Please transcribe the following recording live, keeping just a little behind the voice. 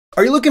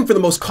Are you looking for the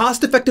most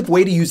cost-effective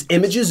way to use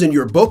images in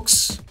your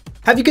books?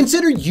 Have you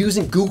considered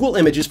using Google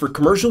Images for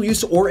commercial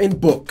use or in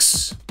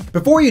books?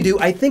 Before you do,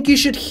 I think you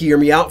should hear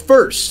me out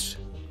first.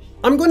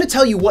 I'm going to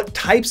tell you what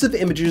types of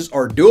images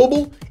are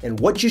doable and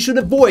what you should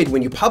avoid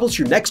when you publish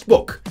your next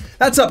book.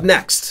 That's up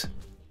next.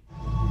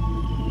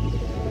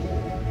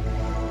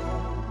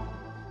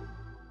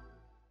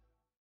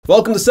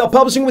 Welcome to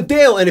Self-Publishing with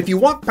Dale, and if you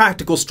want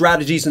practical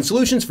strategies and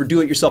solutions for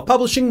do-it-yourself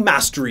publishing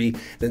mastery,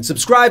 then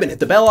subscribe and hit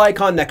the bell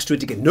icon next to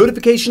it to get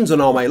notifications on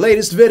all my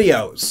latest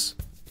videos.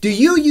 Do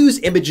you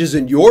use images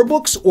in your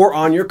books or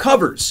on your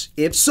covers?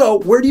 If so,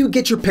 where do you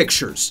get your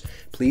pictures?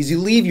 Please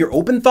leave your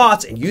open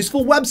thoughts and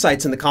useful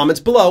websites in the comments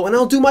below, and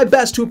I'll do my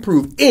best to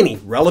approve any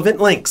relevant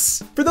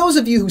links. For those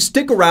of you who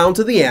stick around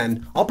to the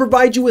end, I'll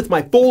provide you with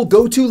my full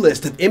go-to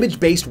list of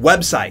image-based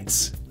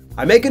websites.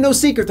 I make it no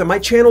secret that my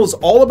channel is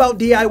all about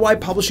DIY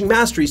publishing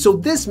mastery, so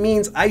this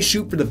means I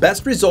shoot for the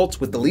best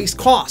results with the least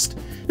cost.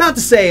 Not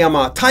to say I'm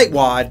a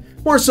tightwad,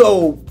 more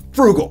so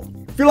frugal.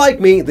 If you're like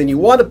me, then you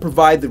want to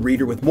provide the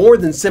reader with more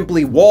than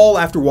simply wall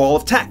after wall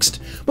of text,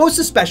 most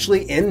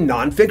especially in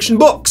nonfiction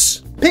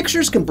books.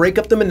 Pictures can break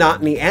up the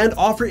monotony and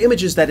offer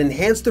images that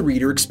enhance the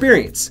reader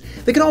experience.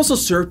 They can also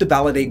serve to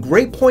validate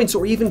great points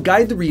or even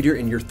guide the reader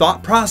in your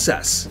thought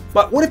process.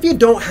 But what if you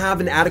don't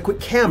have an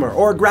adequate camera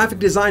or a graphic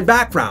design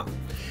background?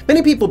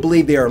 Many people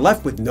believe they are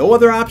left with no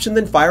other option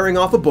than firing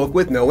off a book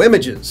with no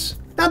images.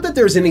 Not that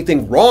there's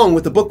anything wrong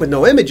with a book with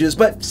no images,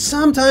 but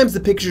sometimes the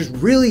pictures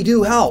really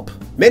do help.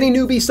 Many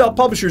newbie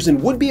self-publishers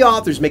and would-be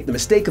authors make the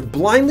mistake of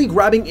blindly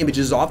grabbing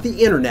images off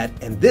the internet,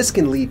 and this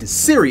can lead to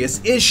serious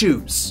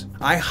issues.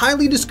 I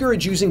highly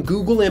discourage using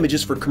Google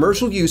Images for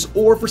commercial use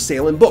or for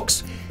sale in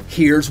books.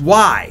 Here's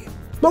why.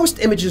 Most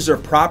images are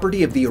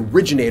property of the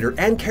originator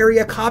and carry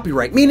a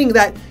copyright, meaning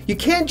that you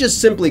can't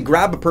just simply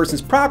grab a person's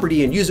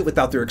property and use it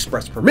without their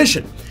express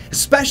permission,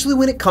 especially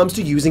when it comes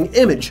to using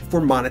image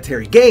for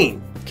monetary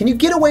gain. Can you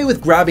get away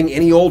with grabbing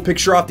any old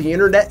picture off the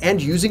internet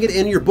and using it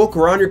in your book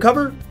or on your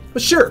cover?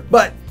 Well, sure,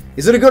 but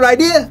is it a good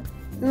idea?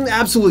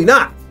 Absolutely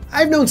not.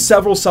 I've known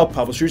several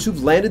self-publishers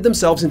who've landed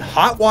themselves in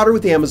hot water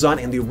with Amazon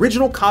and the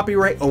original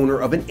copyright owner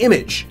of an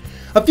image.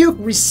 A few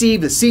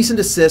received a cease and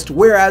desist,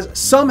 whereas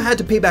some had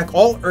to pay back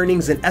all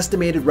earnings and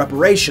estimated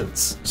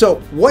reparations.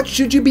 So what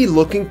should you be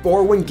looking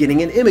for when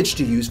getting an image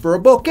to use for a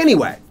book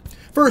anyway?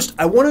 First,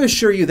 I want to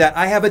assure you that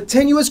I have a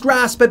tenuous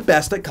grasp at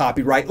best at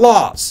copyright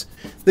laws.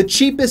 The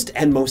cheapest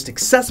and most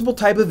accessible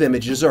type of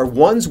images are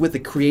ones with a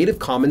Creative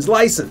Commons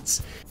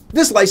license.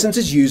 This license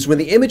is used when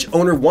the image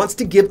owner wants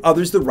to give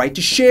others the right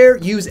to share,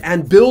 use,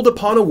 and build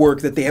upon a work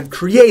that they have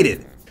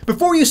created.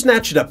 Before you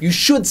snatch it up, you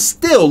should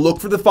still look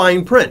for the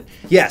fine print.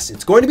 Yes,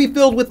 it's going to be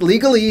filled with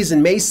legalese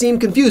and may seem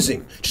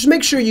confusing. Just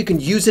make sure you can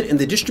use it in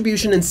the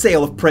distribution and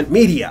sale of print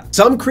media.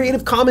 Some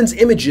Creative Commons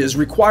images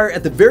require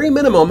at the very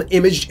minimum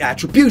image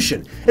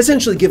attribution,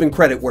 essentially giving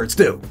credit where it's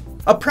due.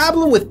 A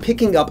problem with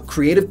picking up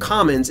Creative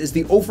Commons is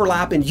the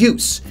overlap in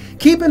use.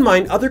 Keep in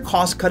mind other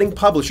cost-cutting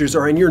publishers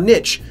are in your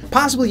niche,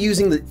 possibly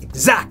using the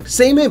exact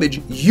same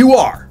image you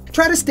are.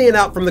 Try to stand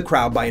out from the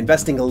crowd by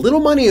investing a little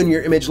money on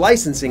your image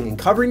licensing and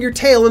covering your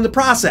tail in the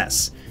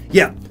process.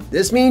 Yep,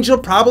 this means you'll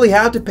probably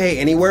have to pay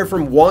anywhere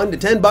from $1 to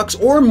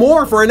 $10 or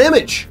more for an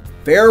image.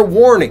 Fair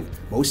warning,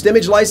 most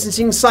image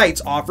licensing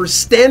sites offer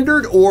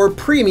standard or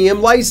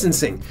premium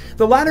licensing.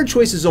 The latter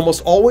choice is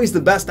almost always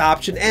the best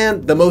option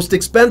and the most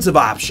expensive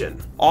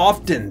option.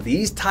 Often,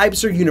 these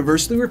types are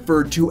universally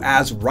referred to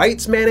as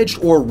rights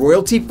managed or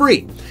royalty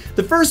free,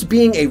 the first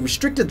being a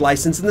restricted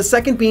license and the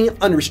second being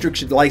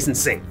unrestricted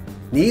licensing.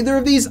 Neither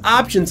of these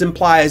options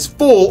implies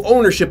full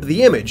ownership of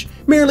the image,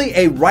 merely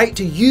a right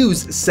to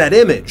use said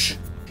image.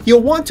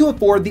 You'll want to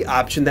afford the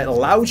option that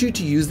allows you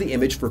to use the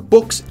image for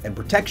books and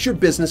protects your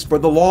business for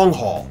the long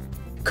haul.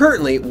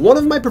 Currently, one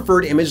of my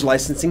preferred image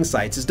licensing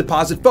sites is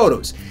Deposit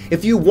Photos.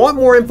 If you want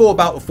more info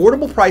about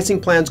affordable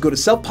pricing plans, go to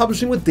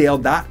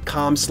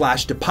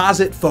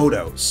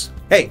selfpublishingwithdale.com/depositphotos.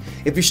 Hey,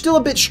 if you're still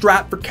a bit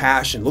strapped for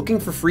cash and looking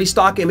for free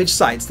stock image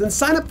sites, then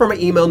sign up for my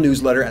email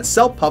newsletter at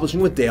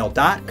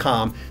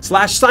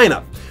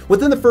selfpublishingwithdale.com/signup.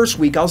 Within the first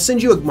week, I'll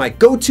send you my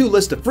go-to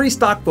list of free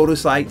stock photo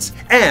sites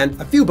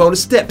and a few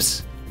bonus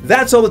tips.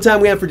 That's all the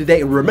time we have for today,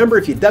 and remember,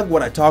 if you dug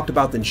what I talked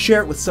about, then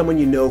share it with someone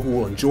you know who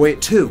will enjoy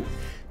it too.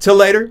 Till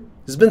later, this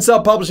has been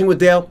Self-Publishing with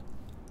Dale,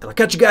 and I'll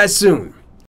catch you guys soon.